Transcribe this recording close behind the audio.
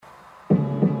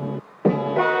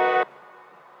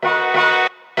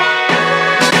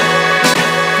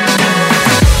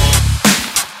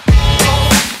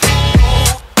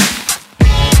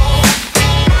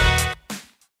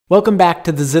Welcome back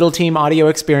to the Zittel Team audio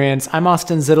experience. I'm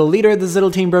Austin Zittel, leader of the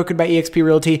Zittel Team brokered by eXp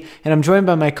Realty, and I'm joined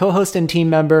by my co-host and team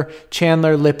member,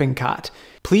 Chandler Lippincott.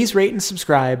 Please rate and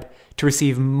subscribe to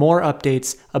receive more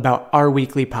updates about our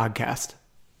weekly podcast.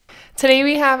 Today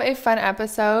we have a fun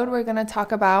episode. We're going to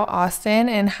talk about Austin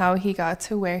and how he got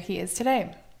to where he is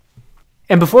today.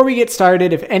 And before we get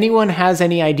started, if anyone has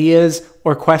any ideas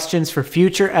or questions for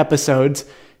future episodes,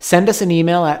 send us an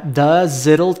email at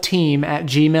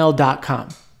thezittelteam@gmail.com.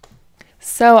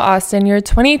 So Austin, you're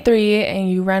 23 and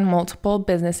you run multiple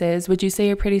businesses. Would you say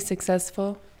you're pretty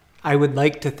successful? I would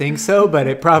like to think so, but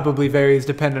it probably varies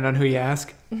depending on who you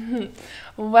ask.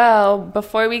 Well,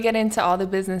 before we get into all the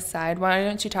business side, why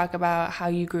don't you talk about how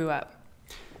you grew up?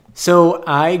 So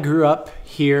I grew up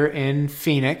here in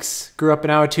Phoenix, grew up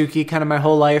in Ahwatukee kind of my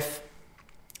whole life.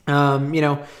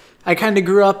 I kind of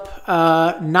grew up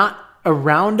not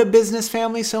around a business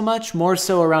family so much, more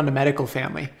so around a medical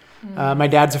family. My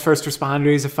dad's a first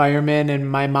responder, he's a fireman, and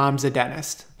my mom's a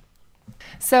dentist.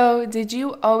 So did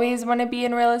you always want to be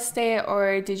in real estate,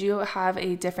 or did you have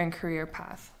a different career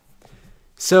path?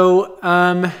 So,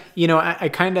 I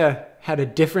kind of had a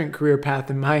different career path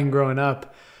than mine growing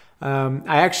up. I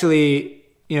actually,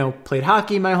 played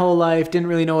hockey my whole life, didn't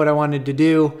really know what I wanted to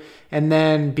do. And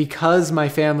then because my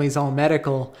family's all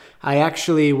medical, I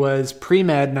actually was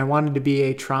pre-med and I wanted to be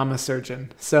a trauma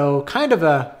surgeon. So kind of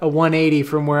a 180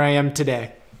 from where I am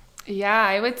today. Yeah,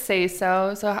 I would say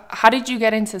so. So how did you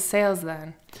get into sales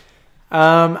then?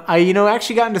 I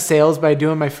actually got into sales by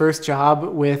doing my first job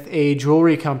with a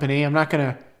jewelry company. I'm not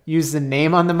going to use the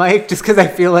name on the mic just because I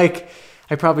feel like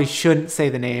I probably shouldn't say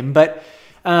the name. But,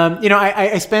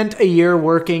 I spent a year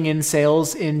working in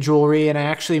sales in jewelry, and I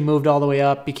actually moved all the way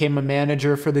up, became a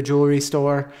manager for the jewelry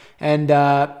store, and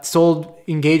sold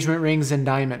engagement rings and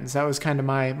diamonds. That was kind of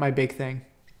my big thing.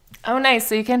 Oh, nice.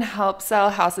 So you can help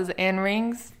sell houses and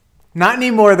rings? Not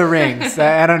anymore, the rings.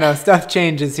 I don't know. Stuff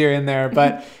changes here and there.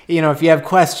 But, if you have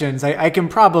questions, I can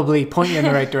probably point you in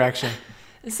the right direction.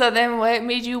 So then what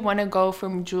made you want to go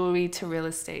from jewelry to real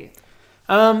estate?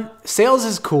 Sales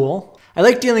is cool. I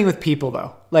like dealing with people,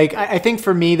 though. I think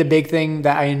for me, the big thing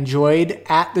that I enjoyed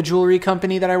at the jewelry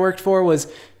company that I worked for was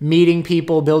meeting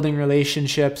people, building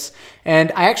relationships.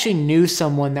 And I actually knew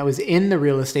someone that was in the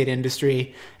real estate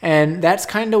industry. And that's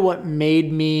kind of what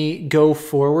made me go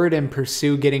forward and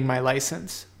pursue getting my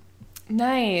license.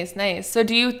 Nice. So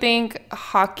do you think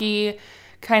hockey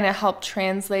kind of helped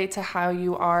translate to how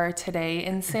you are today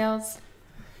in sales?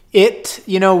 It,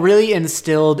 really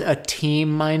instilled a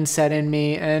team mindset in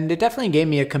me, and it definitely gave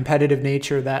me a competitive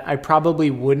nature that I probably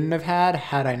wouldn't have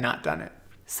had I not done it.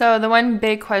 So the one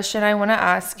big question I want to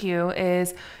ask you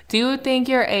is, do you think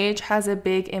your age has a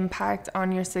big impact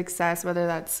on your success, whether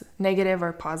that's negative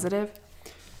or positive?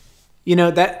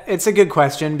 That it's a good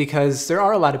question because there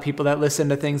are a lot of people that listen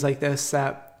to things like this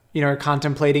that, are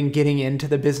contemplating getting into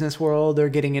the business world or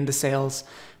getting into sales.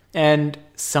 And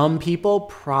some people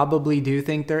probably do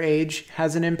think their age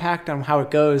has an impact on how it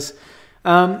goes.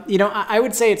 I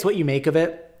would say it's what you make of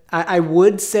it. I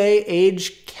would say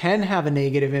age can have a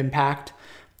negative impact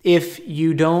if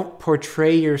you don't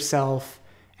portray yourself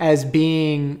as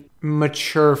being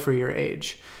mature for your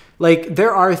age.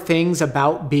 There are things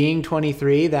about being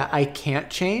 23 that I can't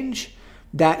change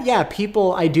that,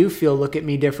 people I do feel look at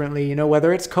me differently,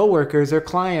 whether it's coworkers or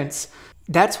clients.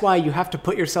 That's why you have to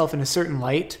put yourself in a certain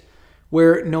light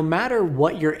where no matter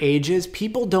what your age is,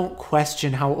 people don't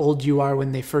question how old you are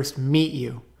when they first meet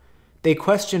you. They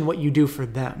question what you do for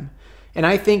them. And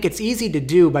I think it's easy to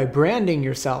do by branding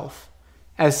yourself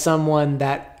as someone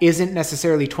that isn't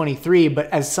necessarily 23, but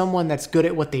as someone that's good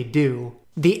at what they do.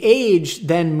 The age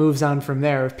then moves on from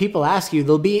there. If people ask you,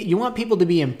 you want people to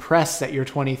be impressed that you're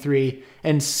 23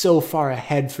 and so far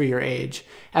ahead for your age,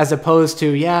 as opposed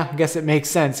to, I guess it makes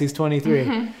sense, he's 23.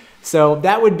 Mm-hmm. So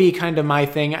that would be kind of my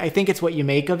thing. I think it's what you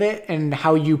make of it and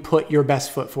how you put your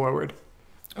best foot forward.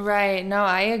 Right. No,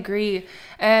 I agree.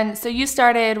 And so you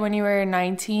started when you were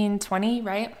 19, 20,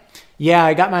 right? Yeah,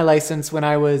 I got my license when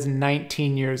I was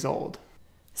 19 years old.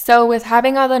 So with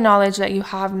having all the knowledge that you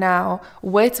have now,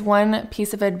 what's one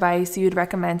piece of advice you'd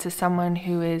recommend to someone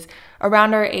who is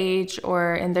around our age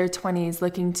or in their 20s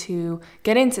looking to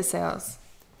get into sales?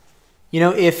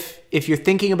 If you're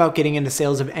thinking about getting into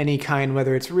sales of any kind,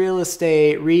 whether it's real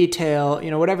estate, retail,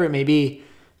 whatever it may be,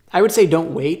 I would say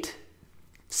don't wait.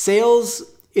 Sales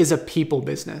is a people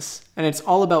business, and it's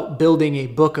all about building a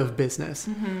book of business.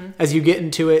 Mm-hmm. As you get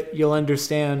into it, you'll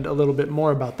understand a little bit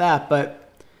more about that.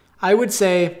 But I would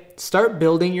say start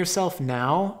building yourself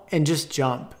now and just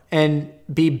jump and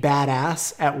be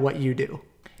badass at what you do.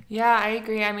 Yeah, I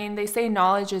agree. I mean, they say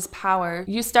knowledge is power.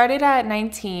 You started at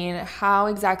 19. How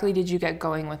exactly did you get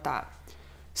going with that?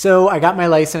 So I got my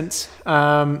license.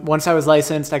 Once I was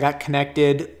licensed, I got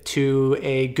connected to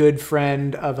a good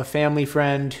friend of a family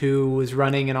friend who was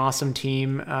running an awesome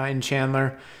team in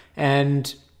Chandler.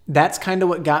 And that's kind of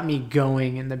what got me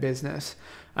going in the business.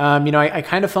 I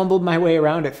kind of fumbled my way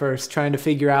around at first, trying to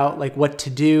figure out like what to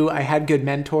do. I had good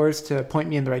mentors to point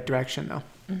me in the right direction, though.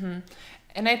 Mm-hmm.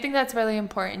 And I think that's really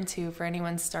important too for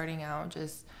anyone starting out,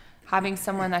 just having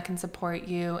someone that can support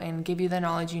you and give you the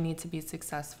knowledge you need to be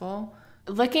successful.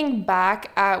 Looking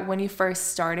back at when you first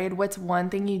started, what's one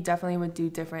thing you definitely would do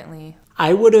differently?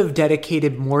 I would have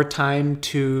dedicated more time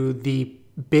to the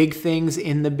big things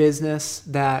in the business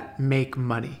that make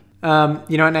money.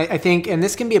 And I think, and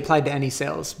this can be applied to any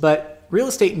sales, but real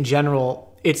estate in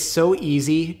general, it's so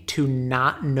easy to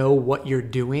not know what you're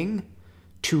doing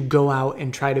to go out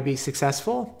and try to be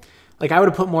successful. Like I would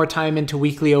have put more time into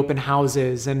weekly open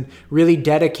houses and really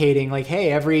dedicating like,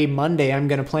 hey, every Monday I'm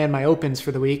going to plan my opens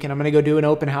for the week and I'm going to go do an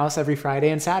open house every Friday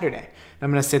and Saturday. And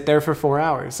I'm going to sit there for 4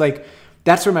 hours. Like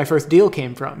that's where my first deal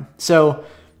came from. So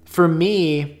for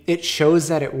me, it shows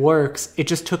that it works. It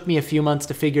just took me a few months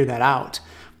to figure that out.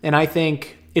 And I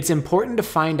think it's important to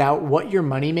find out what your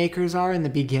money makers are in the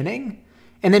beginning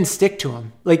and then stick to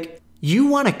them. Like you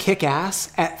want to kick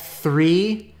ass at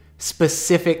 3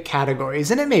 specific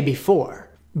categories, and it may be 4,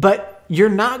 but you're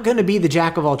not going to be the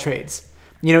jack of all trades.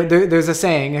 There's a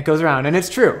saying that goes around, and it's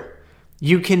true.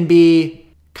 You can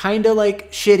be kind of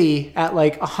like shitty at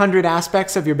like 100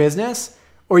 aspects of your business,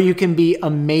 or you can be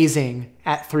amazing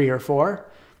at 3 or 4.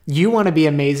 You want to be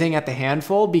amazing at the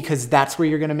handful because that's where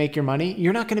you're going to make your money.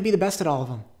 You're not going to be the best at all of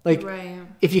them. Like, right.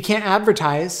 If you can't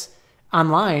advertise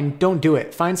online, don't do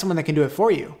it. Find someone that can do it for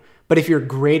you. But if you're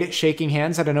great at shaking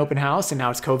hands at an open house, and now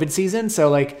it's COVID season, so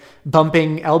like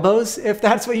bumping elbows, if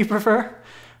that's what you prefer,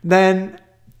 then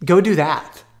go do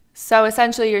that. So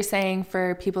essentially you're saying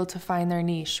for people to find their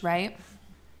niche, right?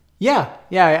 Yeah.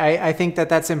 I think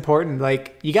that's important.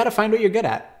 Like you got to find what you're good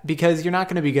at because you're not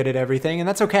going to be good at everything, and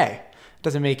that's okay. It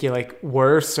doesn't make you like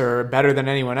worse or better than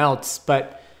anyone else.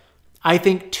 But I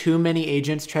think too many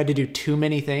agents try to do too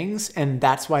many things, and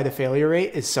that's why the failure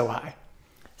rate is so high.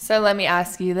 So let me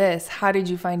ask you this. How did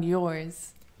you find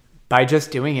yours? By just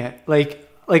doing it.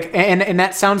 And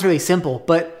that sounds really simple,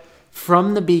 but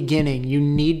from the beginning, you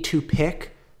need to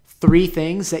pick 3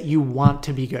 things that you want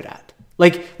to be good at.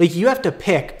 Like you have to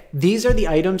pick, these are the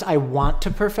items I want to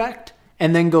perfect,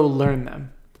 and then go learn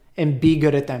them and be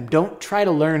good at them. Don't try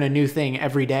to learn a new thing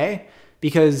every day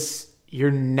because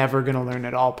you're never going to learn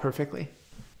it all perfectly.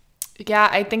 Yeah,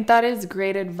 I think that is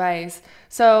great advice.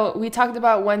 So we talked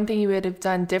about one thing you would have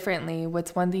done differently.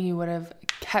 What's one thing you would have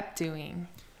kept doing?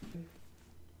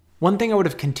 One thing I would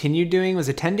have continued doing was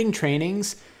attending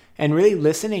trainings and really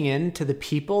listening in to the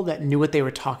people that knew what they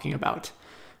were talking about.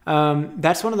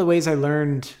 That's one of the ways I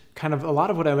learned kind of a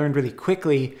lot of what I learned really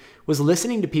quickly was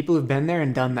listening to people who've been there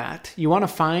and done that. You want to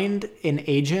find an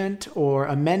agent or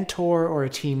a mentor or a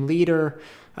team leader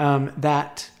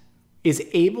that is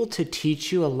able to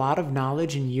teach you a lot of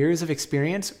knowledge and years of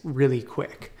experience really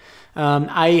quick.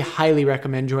 I highly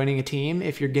recommend joining a team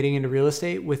if you're getting into real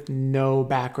estate with no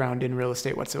background in real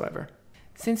estate whatsoever.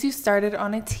 Since you started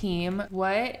on a team,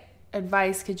 what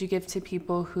advice could you give to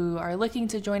people who are looking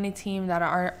to join a team that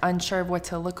are unsure of what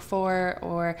to look for,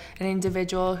 or an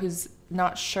individual who's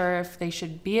not sure if they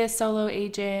should be a solo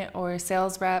agent or a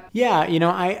sales rep? Yeah,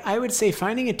 I would say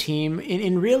finding a team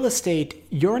in real estate,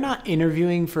 you're not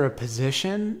interviewing for a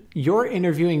position, you're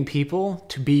interviewing people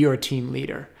to be your team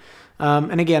leader.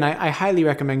 And again, I highly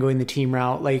recommend going the team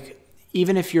route. Like,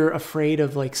 even if you're afraid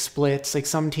of like splits, like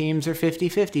some teams are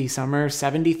 50-50, some are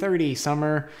 70-30, some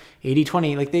are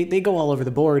 80-20, like they go all over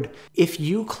the board. If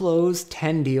you close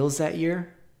 10 deals that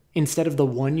year, instead of the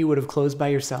one you would have closed by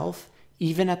yourself,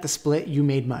 even at the split, you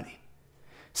made money.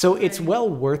 So it's well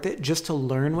worth it just to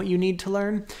learn what you need to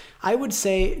learn. I would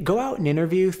say go out and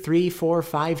interview 3, 4,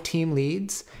 5 team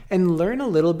leads and learn a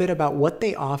little bit about what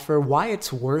they offer, why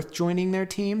it's worth joining their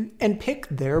team, and pick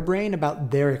their brain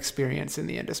about their experience in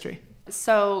the industry.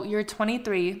 So you're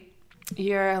 23,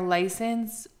 you're a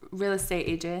licensed real estate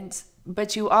agent,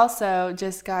 but you also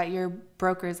just got your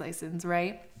broker's license,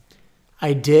 right?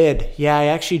 I did. Yeah, I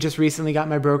actually just recently got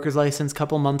my broker's license a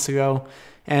couple months ago.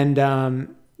 And,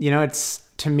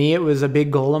 to me, it was a big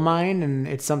goal of mine, and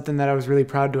it's something that I was really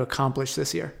proud to accomplish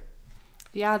this year.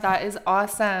 Yeah, that is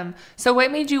awesome. So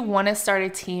what made you want to start a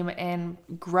team and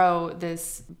grow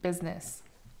this business?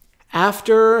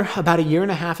 After about a year and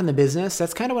a half in the business,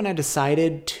 that's kind of when I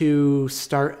decided to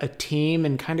start a team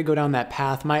and kind of go down that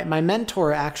path. My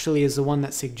mentor actually is the one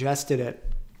that suggested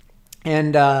it.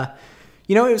 And,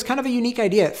 you know, it was kind of a unique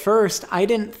idea. At first, I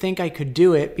didn't think I could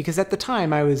do it because at the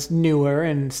time I was newer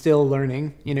and still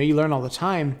learning. You know, you learn all the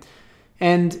time.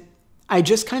 And I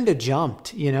just kind of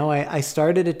jumped. You know, I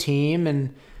started a team,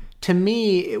 and to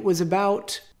me, it was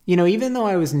about, you know, even though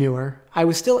I was newer, I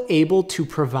was still able to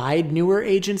provide newer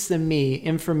agents than me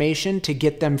information to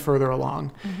get them further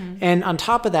along. And on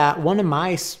top of that, one of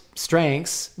my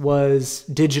strengths was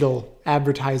digital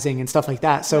advertising and stuff like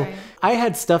that. So I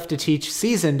had stuff to teach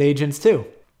seasoned agents too.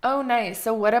 Oh, nice.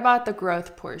 So what about the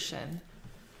growth portion?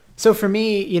 So for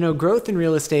me, you know, growth in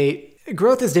real estate,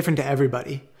 growth is different to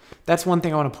everybody. That's one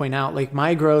thing I want to point out. Like,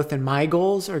 my growth and my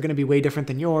goals are going to be way different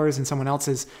than yours and someone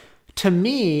else's. To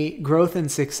me, growth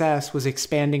and success was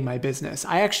expanding my business.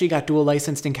 I actually got dual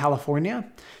licensed in California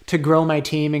to grow my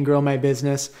team and grow my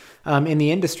business in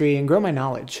the industry and grow my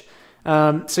knowledge.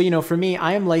 So, you know, for me,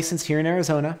 I am licensed here in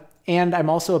Arizona, and I'm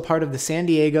also a part of the San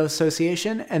Diego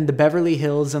Association and the Beverly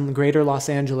Hills and the Greater Los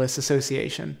Angeles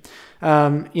Association.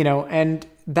 You know, and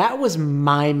that was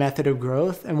my method of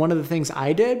growth. And one of the things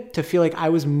I did to feel like I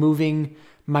was moving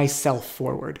myself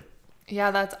forward. Yeah,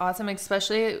 that's awesome,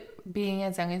 especially being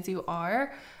as young as you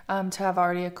are, to have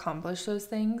already accomplished those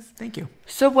things. Thank you.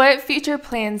 So what future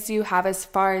plans do you have as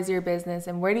far as your business,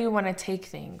 and where do you want to take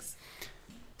things?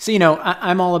 So, you know,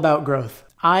 I'm all about growth.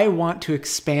 I want to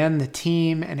expand the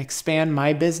team and expand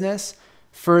my business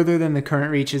further than the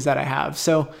current reaches that I have.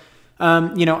 So,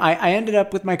 you know, I ended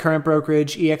up with my current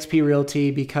brokerage, eXp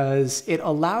Realty, because it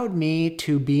allowed me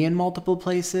to be in multiple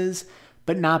places,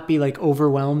 but not be like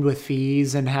overwhelmed with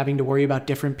fees and having to worry about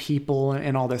different people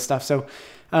and all this stuff. So,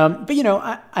 but you know,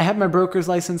 I have my broker's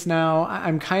license now.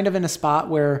 I'm kind of in a spot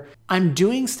where I'm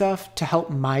doing stuff to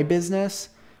help my business,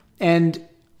 and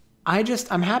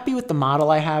I'm happy with the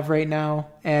model I have right now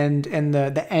and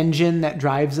the engine that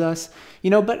drives us,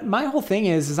 you know. But my whole thing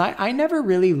is I never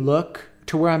really look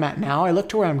to where I'm at now. I look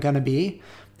to where I'm going to be.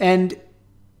 And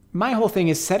my whole thing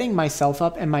is setting myself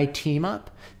up and my team up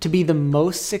to be the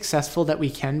most successful that we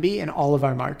can be in all of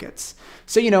our markets.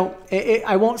 So, you know,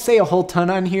 I won't say a whole ton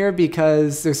on here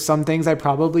because there's some things I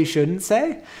probably shouldn't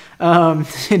say,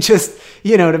 just,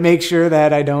 you know, to make sure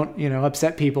that I don't, you know,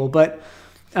 upset people. But,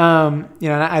 you know,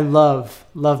 I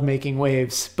love making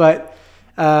waves. But,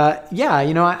 yeah,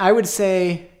 you know, I would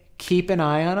say keep an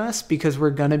eye on us because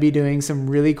we're going to be doing some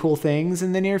really cool things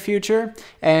in the near future.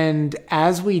 And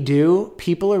as we do,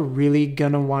 people are really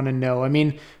going to want to know. I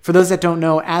mean, for those that don't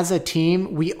know, as a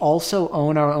team, we also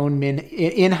own our own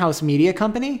in-house media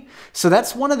company. So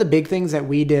that's one of the big things that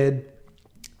we did,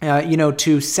 you know,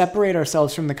 to separate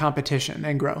ourselves from the competition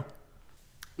and grow.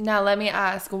 Now, let me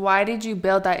ask, why did you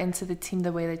build that into the team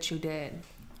the way that you did?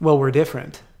 Well, we're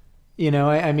different. You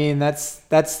know, I mean, that's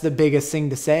the biggest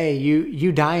thing to say.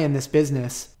 You die in this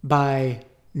business by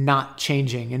not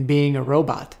changing and being a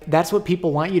robot. That's what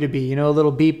people want you to be, you know, a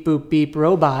little beep, boop, beep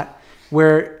robot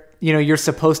where, you know, you're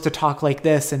supposed to talk like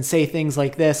this and say things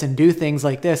like this and do things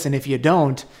like this. And if you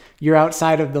don't, you're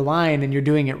outside of the line and you're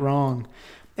doing it wrong.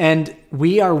 And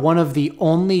we are one of the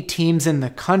only teams in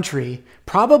the country,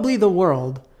 probably the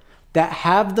world, that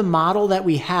have the model that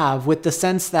we have, with the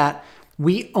sense that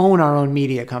we own our own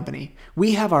media company.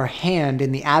 We have our hand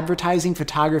in the advertising,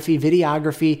 photography,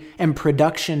 videography, and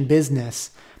production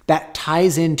business that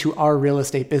ties into our real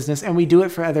estate business. And we do it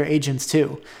for other agents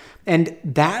too. And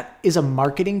that is a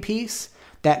marketing piece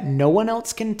that no one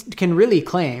else can really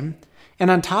claim.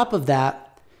 And on top of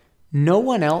that, no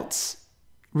one else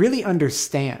really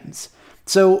understands.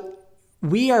 So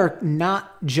we are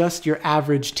not just your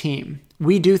average team.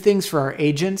 We do things for our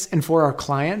agents and for our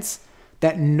clients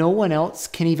that no one else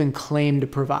can even claim to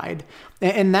provide.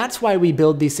 And that's why we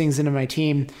build these things into my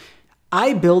team.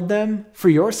 I build them for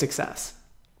your success.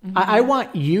 Mm-hmm. I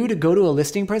want you to go to a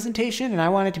listing presentation and I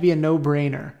want it to be a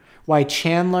no-brainer. Why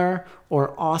Chandler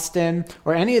or Austin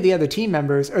or any of the other team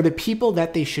members are the people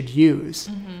that they should use,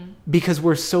 because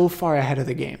we're so far ahead of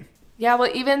the game. Yeah,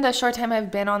 well, even the short time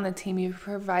I've been on the team, you've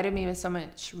provided me with so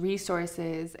much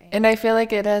resources, and I feel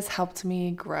like it has helped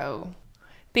me grow.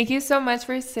 Thank you so much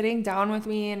for sitting down with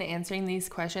me and answering these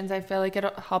questions. I feel like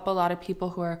it'll help a lot of people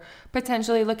who are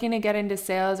potentially looking to get into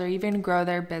sales or even grow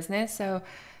their business. So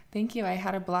thank you. I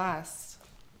had a blast.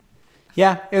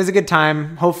 Yeah, it was a good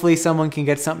time. Hopefully someone can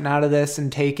get something out of this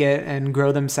and take it and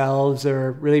grow themselves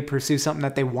or really pursue something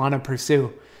that they want to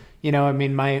pursue. You know, I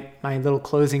mean, my little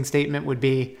closing statement would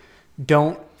be,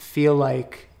 don't feel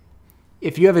like,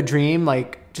 if you have a dream,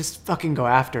 like, just fucking go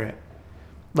after it.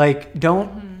 Like,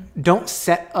 don't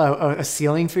set a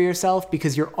ceiling for yourself,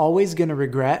 because you're always going to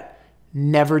regret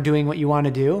never doing what you want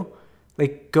to do.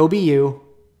 Like, go be you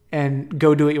and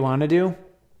go do what you want to do.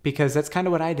 because that's kind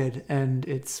of what I did, and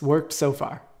it's worked so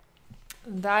far.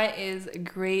 That is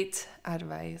great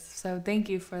advice. So thank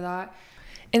you for that.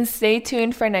 And stay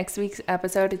tuned for next week's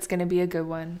episode. It's going to be a good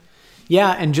one.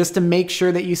 Yeah, and just to make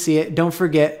sure that you see it, don't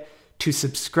forget to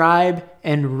subscribe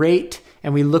and rate,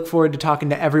 and we look forward to talking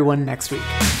to everyone next week.